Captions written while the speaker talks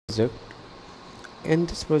project. In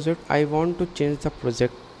this project I want to change the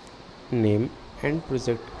project name and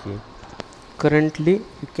project key. Currently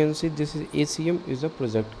you can see this is ACM is a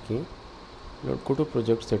project key. Now go to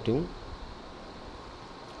project setting.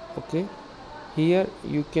 Okay, here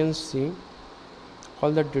you can see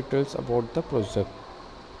all the details about the project.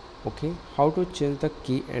 Okay, how to change the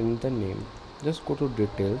key and the name, just go to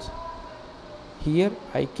details. Here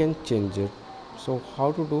I can change it. So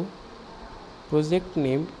how to do? Project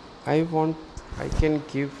name I can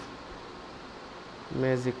give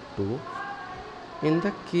magic 2. In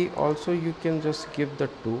the key also you can just give the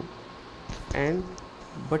 2. And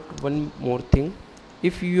but one more thing,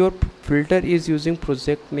 if your filter is using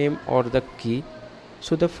project name or the key,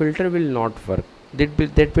 so the filter will not work,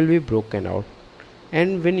 that will be broken out.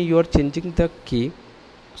 And when you are changing the key,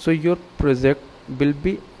 so your project will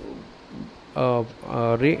be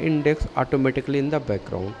re-indexed automatically in the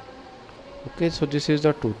background. Okay, so this is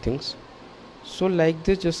the two things. So like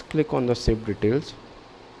this, just click on the save details.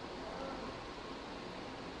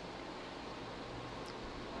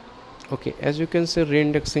 Okay, as you can see,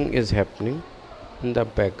 re-indexing is happening in the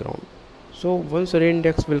background. So once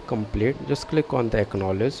re-index will complete, just click on the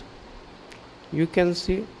acknowledge. You can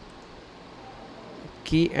see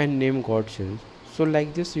key and name got changed. So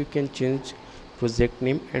like this you can change project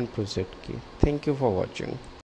name and project key. Thank you for watching.